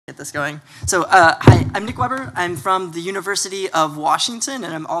this going. So, hi, I'm Nick Weber. I'm from the University of Washington,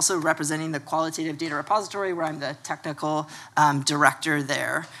 and I'm also representing the Qualitative Data Repository, where I'm the technical director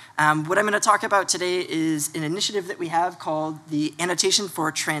there. What I'm going to talk about today is an initiative that we have called the Annotation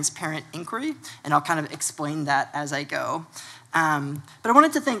for Transparent Inquiry, and I'll kind of explain that as I go. But I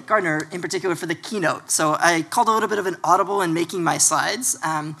wanted to thank Gardner in particular for the keynote. So I called a little bit of an audible in making my slides.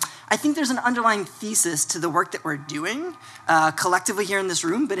 I think there's an underlying thesis to the work that we're doing collectively here in this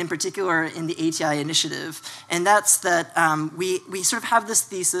room, but in particular in the ATI initiative. And that's that we sort of have this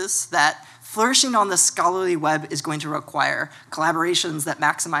thesis that flourishing on the scholarly web is going to require collaborations that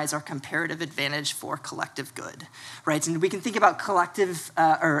maximize our comparative advantage for collective good, right? And we can think about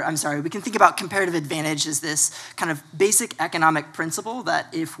we can think about comparative advantage as this kind of basic economic principle that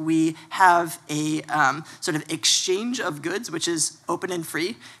if we have a sort of exchange of goods, which is open and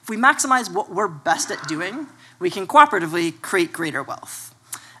free, if we maximize what we're best at doing, we can cooperatively create greater wealth.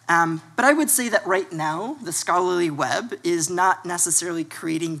 But I would say that right now, the scholarly web is not necessarily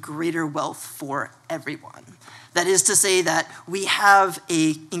creating greater wealth for everyone. That is to say that we have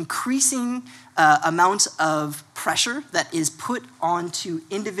an increasing amount of pressure that is put onto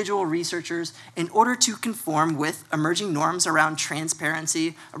individual researchers in order to conform with emerging norms around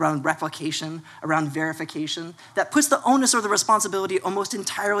transparency, around replication, around verification, that puts the onus or the responsibility almost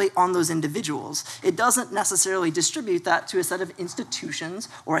entirely on those individuals. It doesn't necessarily distribute that to a set of institutions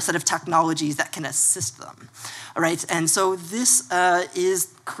or a set of technologies that can assist them. All right, and so this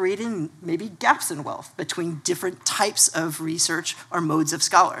is creating maybe gaps in wealth between different types of research or modes of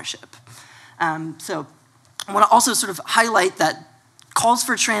scholarship. So I want to also sort of highlight that calls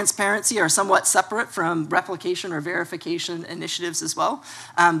for transparency are somewhat separate from replication or verification initiatives as well.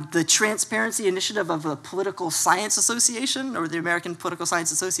 The Transparency Initiative of the Political Science Association, or the American Political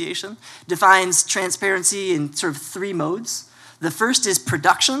Science Association, defines transparency in sort of three modes. The first is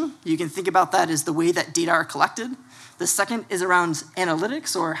production. You can think about that as the way that data are collected. The second is around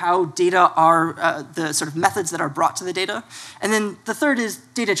analytics, or how data are, the sort of methods that are brought to the data. And then the third is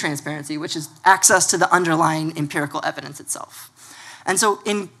data transparency, which is access to the underlying empirical evidence itself. And so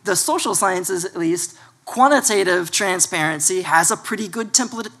in the social sciences, at least, quantitative transparency has a pretty good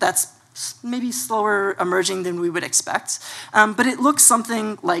template that's maybe slower emerging than we would expect, but it looks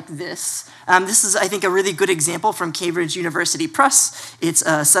something like this. This is, I think, a really good example from Cambridge University Press. It's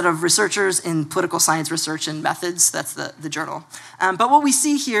a set of researchers in political science research and methods. That's the journal. But what we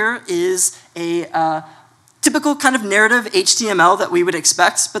see here is a typical kind of narrative HTML that we would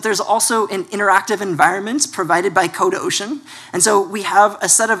expect, but there's also an interactive environment provided by CodeOcean. And so we have a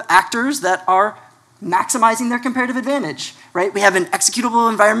set of actors that are maximizing their comparative advantage, right? We have an executable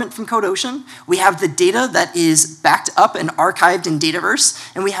environment from CodeOcean. We have the data that is backed up and archived in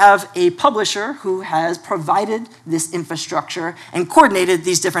Dataverse. And we have a publisher who has provided this infrastructure and coordinated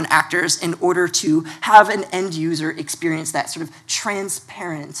these different actors in order to have an end user experience that sort of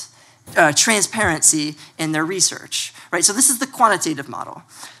transparency in their research, right? So this is the quantitative model.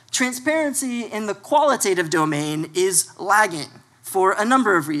 Transparency in the qualitative domain is lagging for a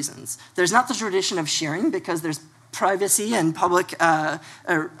number of reasons. There's not the tradition of sharing because there's privacy and public,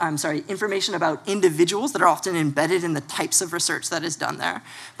 information about individuals that are often embedded in the types of research that is done there.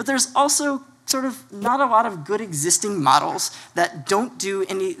 But there's also sort of not a lot of good existing models that don't do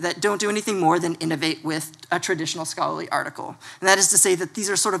anything more than innovate with a traditional scholarly article. And that is to say that these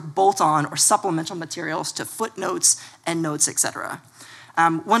are sort of bolt-on or supplemental materials to footnotes, endnotes, et cetera.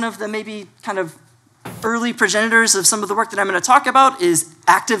 One of the maybe kind of early progenitors of some of the work that I'm going to talk about is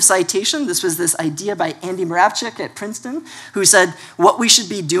active citation. This was this idea by Andy Moravchik at Princeton, who said what we should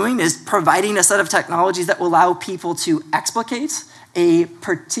be doing is providing a set of technologies that will allow people to explicate a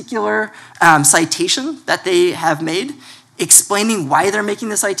particular citation that they have made, explaining why they're making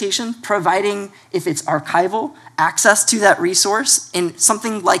the citation, providing, if it's archival, access to that resource in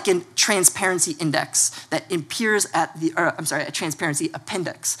something like a transparency index that appears at the, a transparency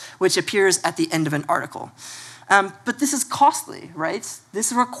appendix, which appears at the end of an article. But this is costly, right?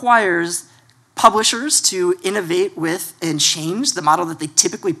 This requires publishers to innovate with and change the model that they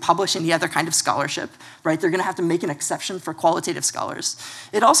typically publish any other kind of scholarship, right? They're gonna have to make an exception for qualitative scholars.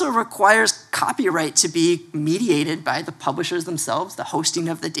 It also requires copyright to be mediated by the publishers themselves, the hosting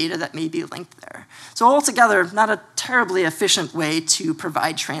of the data that may be linked there. So altogether, not a terribly efficient way to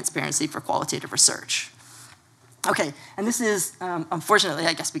provide transparency for qualitative research. Okay, and this is, unfortunately,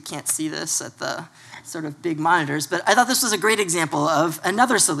 I guess we can't see this at the sort of big monitors, but I thought this was a great example of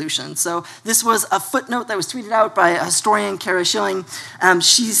another solution. So this was a footnote that was tweeted out by a historian, Kara Schilling. And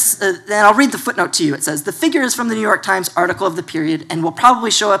I'll read the footnote to you. It says, "The figure is from the New York Times article of the period and will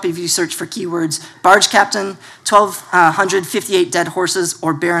probably show up if you search for keywords barge captain, 1,258 dead horses,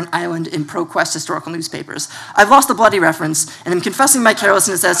 or barren island in ProQuest historical newspapers. I've lost the bloody reference and am confessing my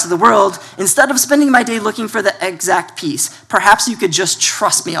carelessness as to the world. Instead of spending my day looking for the exact piece, perhaps you could just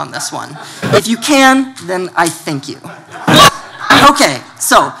trust me on this one. If you can, then I thank you." Okay,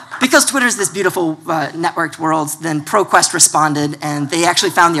 so because Twitter's this beautiful networked world, then ProQuest responded and they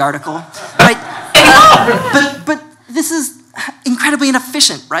actually found the article. Right? But this is incredibly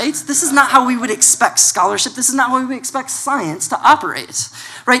inefficient, right? This is not how we would expect scholarship. This is not how we would expect science to operate,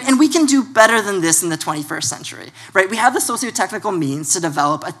 right? And we can do better than this in the 21st century, right? We have the socio-technical means to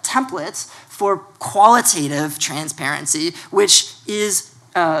develop a template for qualitative transparency, which is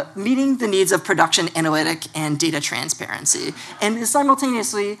meeting the needs of production, analytic, and data transparency, and is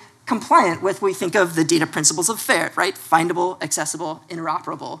simultaneously compliant with what we think of the data principles of FAIR, right? Findable, accessible,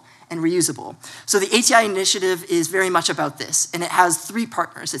 interoperable, and reusable. So the ATI initiative is very much about this, and it has 3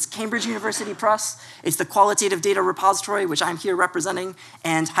 partners. It's Cambridge University Press, it's the Qualitative Data Repository, which I'm here representing,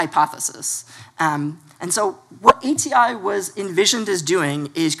 and Hypothesis. And so what ATI was envisioned as doing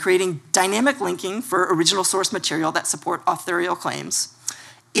is creating dynamic linking for original source material that support authorial claims,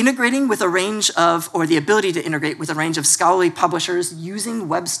 integrating with a range of, or the ability to integrate with a range of scholarly publishers using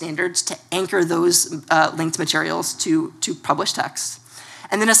web standards to anchor those linked materials to published texts,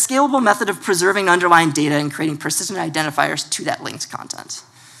 and then a scalable method of preserving underlying data and creating persistent identifiers to that linked content.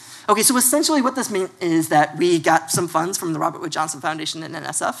 Okay, so essentially what this means is that we got some funds from the Robert Wood Johnson Foundation and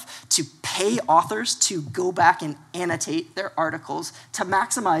NSF to pay authors to go back and annotate their articles to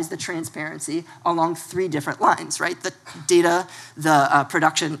maximize the transparency along 3 different lines, right? The data, the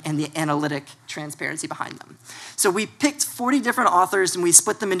production, and the analytic transparency behind them. So we picked 40 different authors and we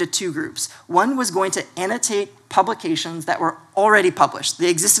split them into 2 groups. One was going to annotate publications that were already published. They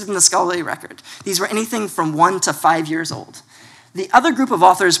existed in the scholarly record. These were anything from 1 to 5 years old. The other group of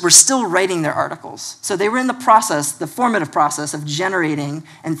authors were still writing their articles. So they were in the process, the formative process of generating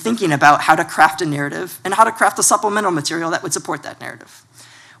and thinking about how to craft a narrative and how to craft a supplemental material that would support that narrative.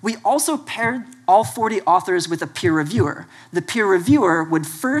 We also paired all 40 authors with a peer reviewer. The peer reviewer would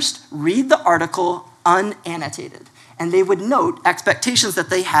first read the article unannotated, and they would note expectations that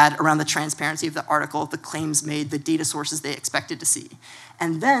they had around the transparency of the article, the claims made, the data sources they expected to see.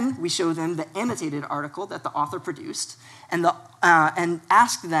 And then we show them the annotated article that the author produced and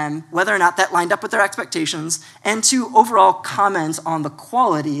ask them whether or not that lined up with their expectations and to overall comment on the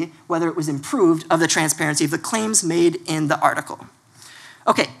quality, whether it was improved, of the transparency of the claims made in the article.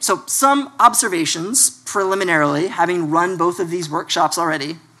 Okay, so some observations preliminarily, having run both of these workshops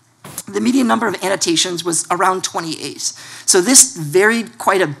already. The median number of annotations was around 28. So this varied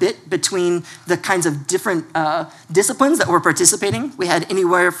quite a bit between the kinds of different disciplines that were participating. We had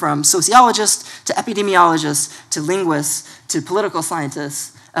anywhere from sociologists to epidemiologists to linguists to political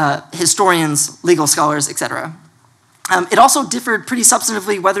scientists, historians, legal scholars, etc. It also differed pretty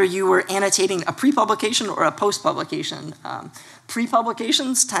substantively whether you were annotating a pre-publication or a post-publication.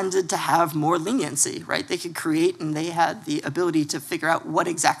 Pre-publications tended to have more leniency, right? They could create and they had the ability to figure out what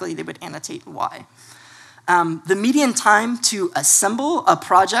exactly they would annotate and why. The median time to assemble a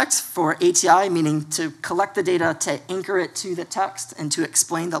project for ATI, meaning to collect the data, to anchor it to the text, and to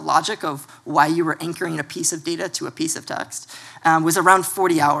explain the logic of why you were anchoring a piece of data to a piece of text, was around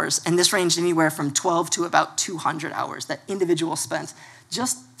 40 hours. And this ranged anywhere from 12 to about 200 hours that individuals spent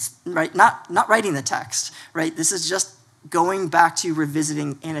just, right, not writing the text, right? This is just going back to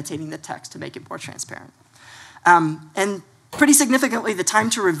revisiting, annotating the text to make it more transparent. And pretty significantly, the time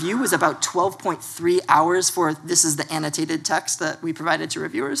to review was about 12.3 hours for this is the annotated text that we provided to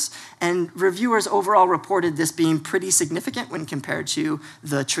reviewers. And reviewers overall reported this being pretty significant when compared to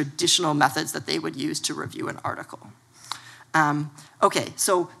the traditional methods that they would use to review an article. Okay,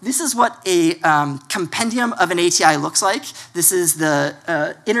 so this is what a compendium of an ATI looks like. This is the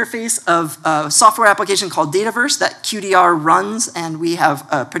interface of a software application called Dataverse that QDR runs and we have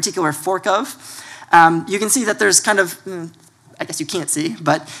a particular fork of. You can see that there's kind of, I guess you can't see,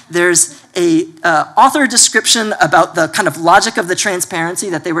 but there's a author description about the kind of logic of the transparency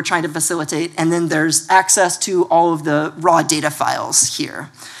that they were trying to facilitate, and then there's access to all of the raw data files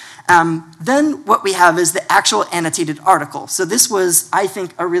here. Then what we have is the actual annotated article. So this was, I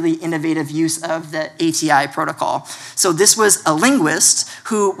think, a really innovative use of the ATI protocol. So this was a linguist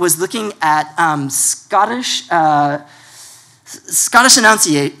who was looking at Scottish Scottish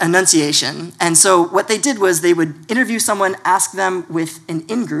enunciation. And so what they did was they would interview someone, ask them with an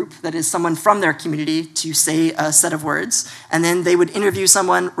in-group, that is someone from their community, to say a set of words, and then they would interview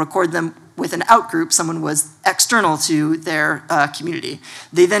someone, record them with an out-group, someone was external to their community.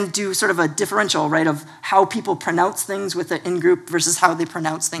 They then do sort of a differential, right, of how people pronounce things with an in-group versus how they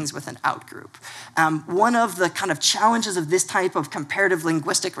pronounce things with an out-group. One of the kind of challenges of this type of comparative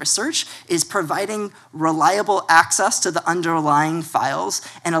linguistic research is providing reliable access to the underlying files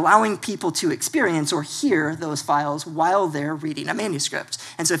and allowing people to experience or hear those files while they're reading a manuscript.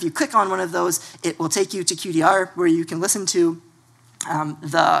 And so if you click on one of those, it will take you to QDR, where you can listen to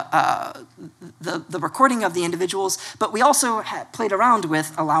the recording of the individuals, but we also played around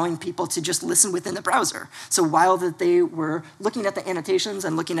with allowing people to just listen within the browser. So while that they were looking at the annotations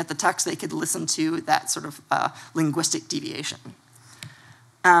and looking at the text, they could listen to that sort of linguistic deviation.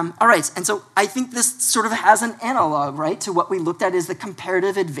 All right, and so I think this sort of has an analog, right, to what we looked at as the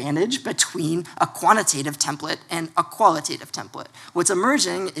comparative advantage between a quantitative template and a qualitative template. What's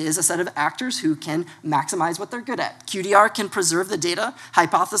emerging is a set of actors who can maximize what they're good at. QDR can preserve the data,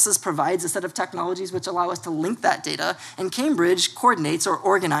 Hypothesis provides a set of technologies which allow us to link that data, and Cambridge coordinates or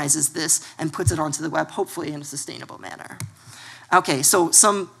organizes this and puts it onto the web, hopefully in a sustainable manner. Okay, so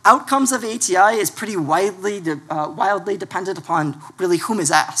some outcomes of ATI is pretty wildly dependent upon really whom is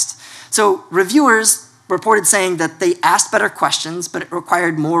asked. So reviewers reported saying that they asked better questions, but it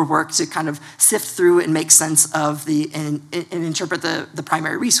required more work to kind of sift through and make sense of and interpret the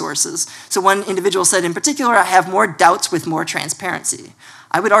primary resources. So one individual said, in particular, I have more doubts with more transparency.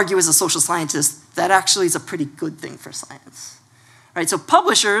 I would argue as a social scientist, that actually is a pretty good thing for science. Right, so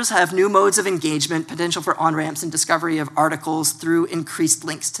publishers have new modes of engagement, potential for on-ramps and discovery of articles through increased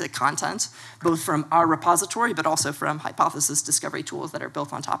links to the content, both from our repository, but also from Hypothesis discovery tools that are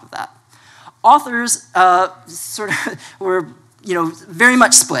built on top of that. Authors sort of were, very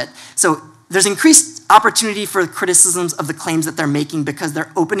much split. So there's increased opportunity for criticisms of the claims that they're making because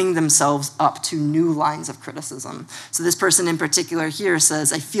they're opening themselves up to new lines of criticism. So this person in particular here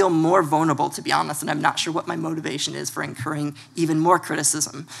says, I feel more vulnerable, to be honest, and I'm not sure what my motivation is for incurring even more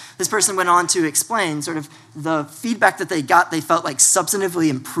criticism. This person went on to explain sort of the feedback that they got, they felt like substantively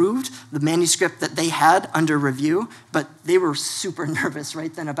improved the manuscript that they had under review, but they were super nervous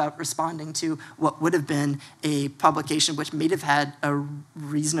right then about responding to what would have been a publication which may have had a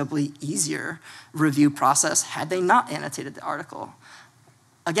reasonably easier review process had they not annotated the article.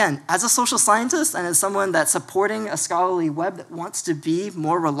 Again, as a social scientist and as someone that's supporting a scholarly web that wants to be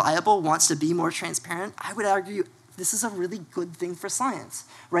more reliable, wants to be more transparent, I would argue this is a really good thing for science,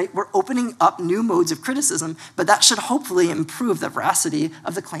 right? We're opening up new modes of criticism, but that should hopefully improve the veracity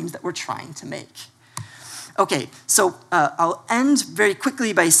of the claims that we're trying to make. Okay, so I'll end very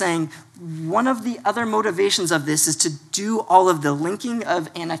quickly by saying one of the other motivations of this is to do all of the linking of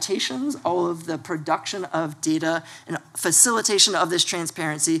annotations, all of the production of data, and facilitation of this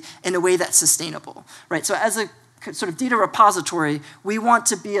transparency in a way that's sustainable, right? So as a sort of data repository, we want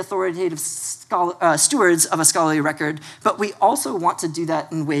to be authoritative stewards of a scholarly record, but we also want to do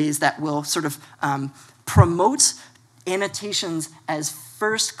that in ways that will sort of promote annotations as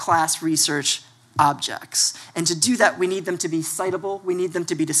first-class research objects. And to do that, we need them to be citable, we need them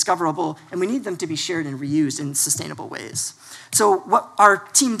to be discoverable, and we need them to be shared and reused in sustainable ways. So what our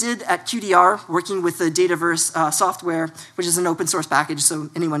team did at QDR, working with the Dataverse software, which is an open source package so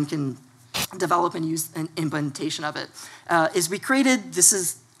anyone can develop and use an implementation of it, is we created, this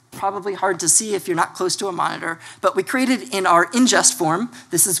is probably hard to see if you're not close to a monitor, but we created in our ingest form,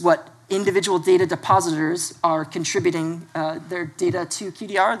 this is what individual data depositors are contributing their data to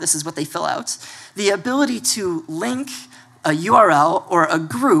QDR. This is what they fill out. The ability to link a URL or a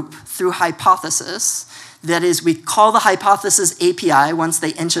group through Hypothesis. That is, we call the Hypothesis API once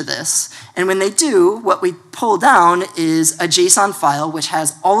they enter this. And when they do, what we pull down is a JSON file which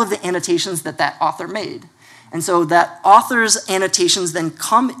has all of the annotations that that author made. And so that author's annotations then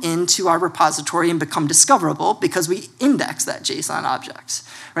come into our repository and become discoverable because we index that JSON object.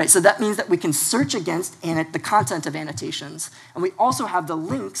 Right? So that means that we can search against the content of annotations. And we also have the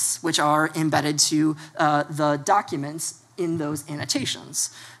links which are embedded to the documents in those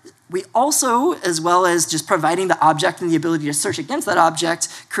annotations. We also, as well as just providing the object and the ability to search against that object,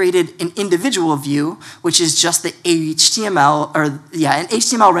 created an individual view, which is just the HTML, an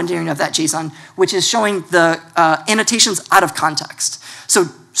HTML rendering of that JSON, which is showing the annotations out of context. So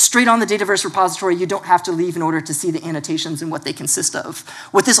straight on the Dataverse repository, you don't have to leave in order to see the annotations and what they consist of.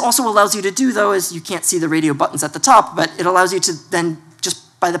 What this also allows you to do, though, is you can't see the radio buttons at the top, but it allows you to then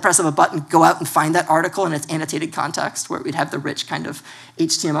just by the press of a button, go out and find that article in its annotated context, where we'd have the rich kind of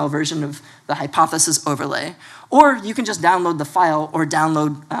HTML version of the hypothesis overlay. Or you can just download the file or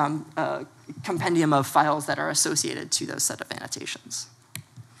download a compendium of files that are associated to those set of annotations.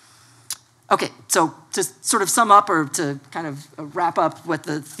 Okay, so to sort of sum up or to kind of wrap up what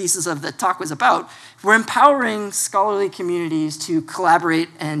the thesis of the talk was about, we're empowering scholarly communities to collaborate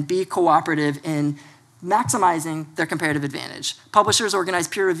and be cooperative in maximizing their comparative advantage. Publishers organize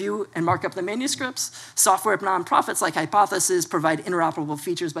peer review and mark up the manuscripts. Software nonprofits like Hypothesis provide interoperable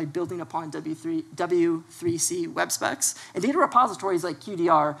features by building upon W3C web specs. And data repositories like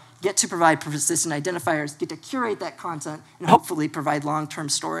QDR get to provide persistent identifiers, get to curate that content, and hopefully provide long-term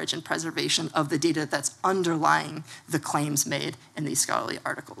storage and preservation of the data that's underlying the claims made in these scholarly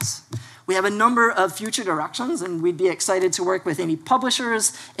articles. We have a number of future directions, and we'd be excited to work with any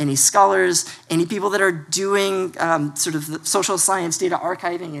publishers, any scholars, any people that are doing sort of the social science data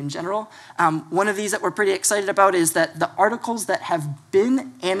archiving in general. One of these that we're pretty excited about is that the articles that have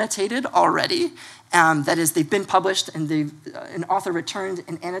been annotated already, that is, they've been published and an author returned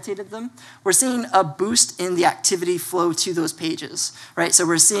and annotated them, we're seeing a boost in the activity flow to those pages, right? So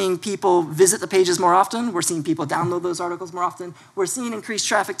we're seeing people visit the pages more often, we're seeing people download those articles more often, we're seeing increased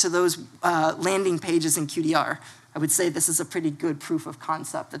traffic to those landing pages in QDR. I would say this is a pretty good proof of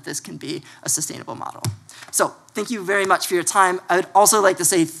concept that this can be a sustainable model. So thank you very much for your time. I would also like to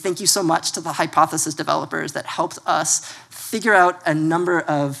say thank you so much to the Hypothesis developers that helped us figure out a number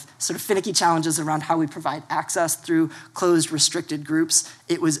of sort of finicky challenges around how we provide access through closed, restricted groups.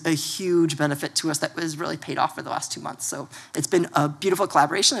 It was a huge benefit to us that was really paid off for the last 2 months. So it's been a beautiful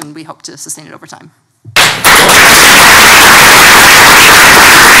collaboration, and we hope to sustain it over time.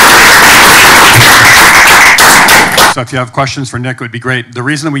 So if you have questions for Nick, it would be great. The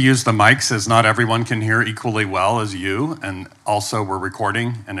reason we use the mics is not everyone can hear equally well as you, and also we're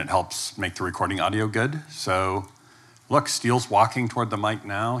recording, and it helps make the recording audio good. So look, Steele's walking toward the mic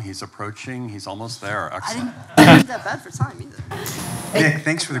now. He's approaching. He's almost there. Excellent. I didn't do that bad for time either. Nick,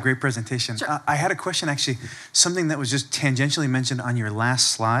 thanks for the great presentation. Sure. I had a question, actually, something that was just tangentially mentioned on your last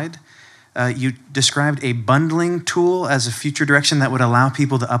slide. You described a bundling tool as a future direction that would allow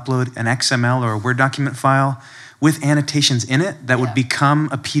people to upload an XML or a Word document file with annotations in it that would become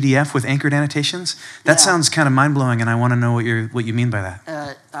a PDF with anchored annotations. That sounds kind of mind-blowing, and I want to know what you mean by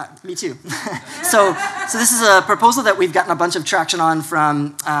that. Me too. so this is a proposal that we've gotten a bunch of traction on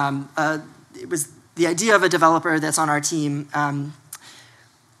from, it was the idea of a developer that's on our team.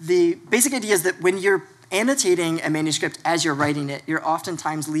 The basic idea is that when you're annotating a manuscript as you're writing it, you're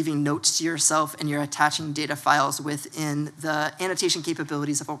oftentimes leaving notes to yourself and you're attaching data files within the annotation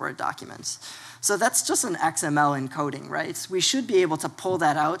capabilities of a Word document. So that's just an XML encoding, right? We should be able to pull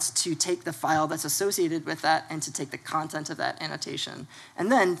that out to take the file that's associated with that and to take the content of that annotation.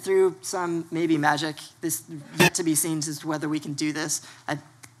 And then through some maybe magic, this yet to be seen as to whether we can do this. I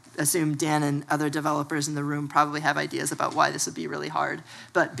assume Dan and other developers in the room probably have ideas about why this would be really hard,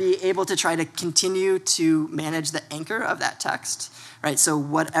 but be able to try to continue to manage the anchor of that text, right? So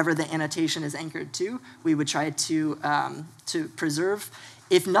whatever the annotation is anchored to, we would try to preserve.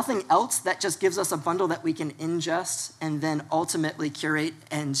 If nothing else, that just gives us a bundle that we can ingest and then ultimately curate.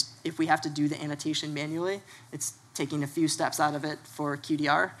 And if we have to do the annotation manually, it's taking a few steps out of it for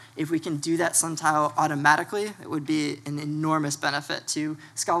QDR. If we can do that somehow automatically, it would be an enormous benefit to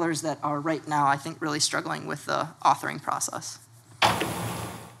scholars that are right now, I think, really struggling with the authoring process.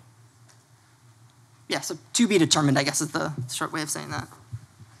 Yeah, so to be determined, I guess, is the short way of saying that.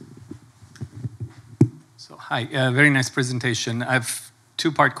 So hi, very nice presentation. I've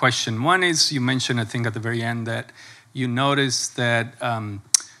two-part question. One is, you mentioned, I think at the very end, that you noticed that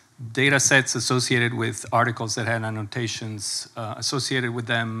data sets associated with articles that had annotations associated with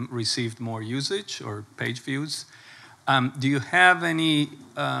them received more usage or page views. Do you have any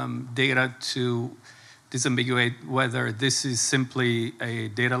data to disambiguate whether this is simply a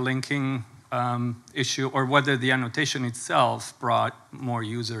data linking issue, or whether the annotation itself brought more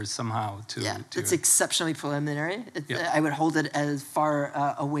users somehow to... Yeah, it's exceptionally preliminary. I would hold it as far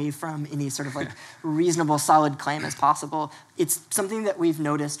away from any sort of like reasonable, solid claim as possible. It's something that we've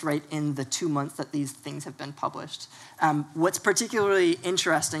noticed right in the 2 months that these things have been published. What's particularly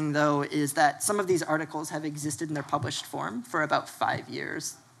interesting, though, is that some of these articles have existed in their published form for about 5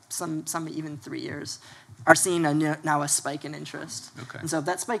 years, some even 3 years, are seeing now a spike in interest. Okay. And so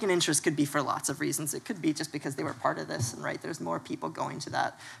that spike in interest could be for lots of reasons. It could be just because they were part of this, and right, there's more people going to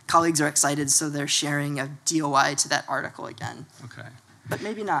that. Colleagues are excited, so they're sharing a DOI to that article again. Okay. But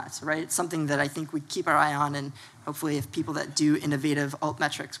maybe not, right? It's something that I think we keep our eye on, and hopefully if people that do innovative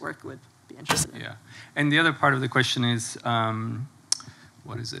altmetrics work would be interested in. Yeah. And the other part of the question is,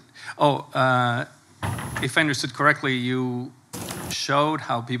 what is it? Oh, if I understood correctly, you showed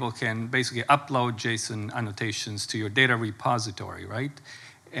how people can basically upload JSON annotations to your data repository, right?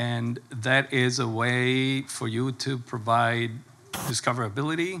 And that is a way for you to provide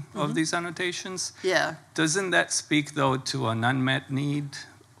discoverability of these annotations. Yeah. Doesn't that speak, though, to an unmet need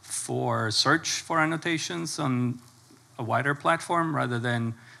for search for annotations on a wider platform rather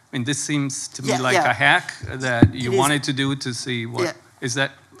than, I mean, this seems to me like a hack that you wanted to do to see what, is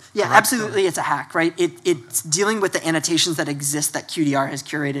that Yeah, correct? absolutely, it's a hack, right? It's dealing with the annotations that exist that QDR has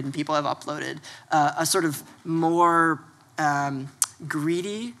curated and people have uploaded. A sort of more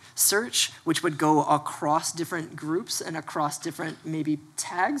greedy search, which would go across different groups and across different maybe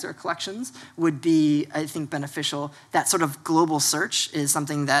tags or collections, would be, I think, beneficial. That sort of global search is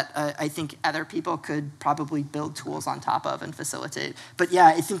something that I think other people could probably build tools on top of and facilitate. But yeah,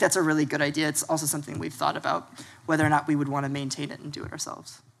 I think that's a really good idea. It's also something we've thought about, whether or not we would want to maintain it and do it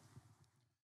ourselves.